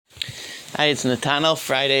Hi, it's Natanel,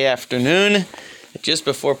 Friday afternoon, just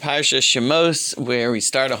before Parsha Shemos, where we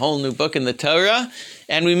start a whole new book in the Torah,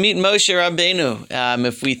 and we meet Moshe Rabbeinu.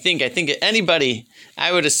 I think anybody,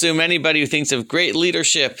 I would assume anybody who thinks of great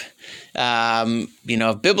leadership, of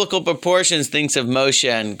biblical proportions, thinks of Moshe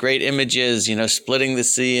and great images, splitting the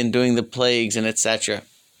sea and doing the plagues and etc.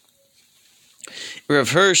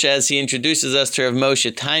 Rav Hirsch, as he introduces us to Rav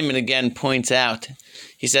Moshe, time and again points out,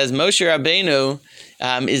 he says, Moshe Rabbeinu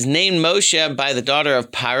is named Moshe by the daughter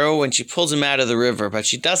of Paro when she pulls him out of the river, but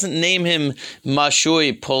she doesn't name him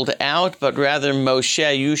Mashui, pulled out, but rather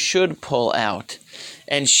Moshe, you should pull out.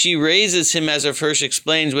 And she raises him, as Rav Hirsch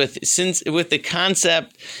explains, with the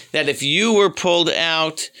concept that if you were pulled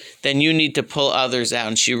out, then you need to pull others out.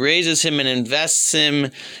 And she raises him and invests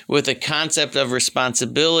him with a concept of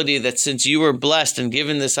responsibility that since you were blessed and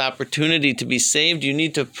given this opportunity to be saved, you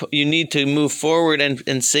need to move forward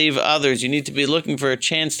and save others. You need to be looking for a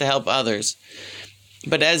chance to help others.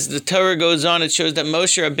 But as the Torah goes on, it shows that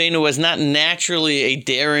Moshe Rabbeinu was not naturally a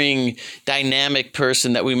daring, dynamic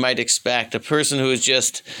person that we might expect, a person who is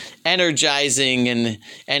just energizing and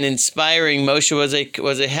inspiring. Moshe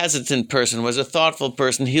was a hesitant person, was a thoughtful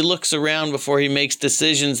person. He looks around before he makes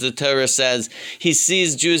decisions, the Torah says. He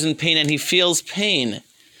sees Jews in pain and he feels pain.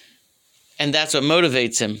 And that's what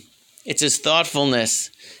motivates him. It's his thoughtfulness.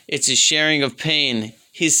 It's his sharing of pain.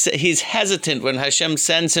 He's hesitant when Hashem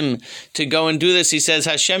sends him to go and do this. He says,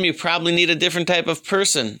 Hashem, you probably need a different type of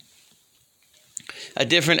person, a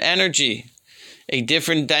different energy, a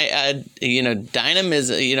different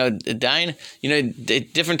dynamism, a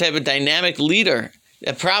different type of dynamic leader.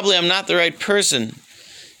 Probably I'm not the right person.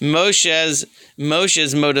 Moshe's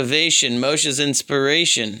motivation, Moshe's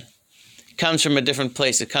inspiration comes from a different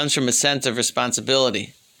place. It comes from a sense of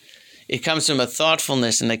responsibility. It comes from a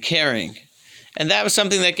thoughtfulness and a caring. And that was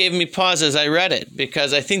something that gave me pause as I read it,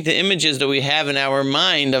 because I think the images that we have in our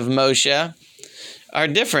mind of Moshe are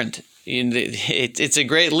different. It's a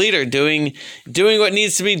great leader doing what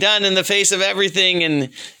needs to be done in the face of everything,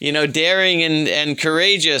 and daring and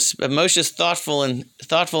courageous. But Moshe's thoughtful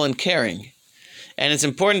and caring, and it's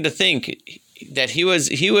important to think that he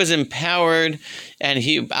was empowered, and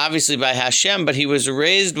he obviously by Hashem, but he was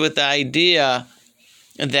raised with the idea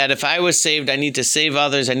that if I was saved, I need to save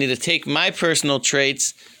others. I need to take my personal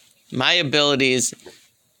traits, my abilities,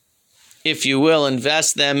 if you will,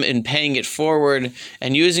 invest them in paying it forward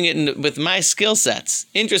and using it with my skill sets.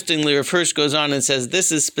 Interestingly, Rav Hirsch goes on and says,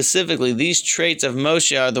 these traits of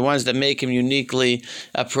Moshe are the ones that make him uniquely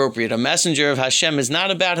appropriate. A messenger of Hashem is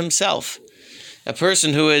not about himself. A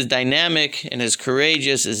person who is dynamic and is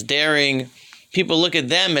courageous, is daring, people look at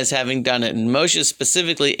them as having done it. And Moshe,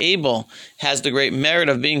 specifically Abel, has the great merit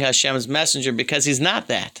of being Hashem's messenger because he's not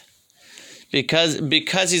that.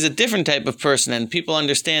 Because he's a different type of person, and people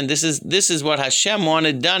understand this is what Hashem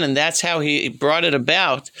wanted done, and that's how he brought it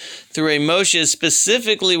about through a Moshe,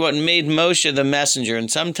 specifically what made Moshe the messenger. And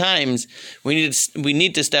sometimes we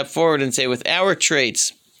need to step forward and say, with our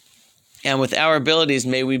traits and with our abilities,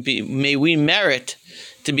 may we merit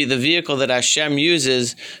to be the vehicle that Hashem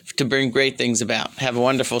uses to bring great things about. Have a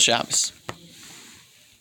wonderful Shabbos.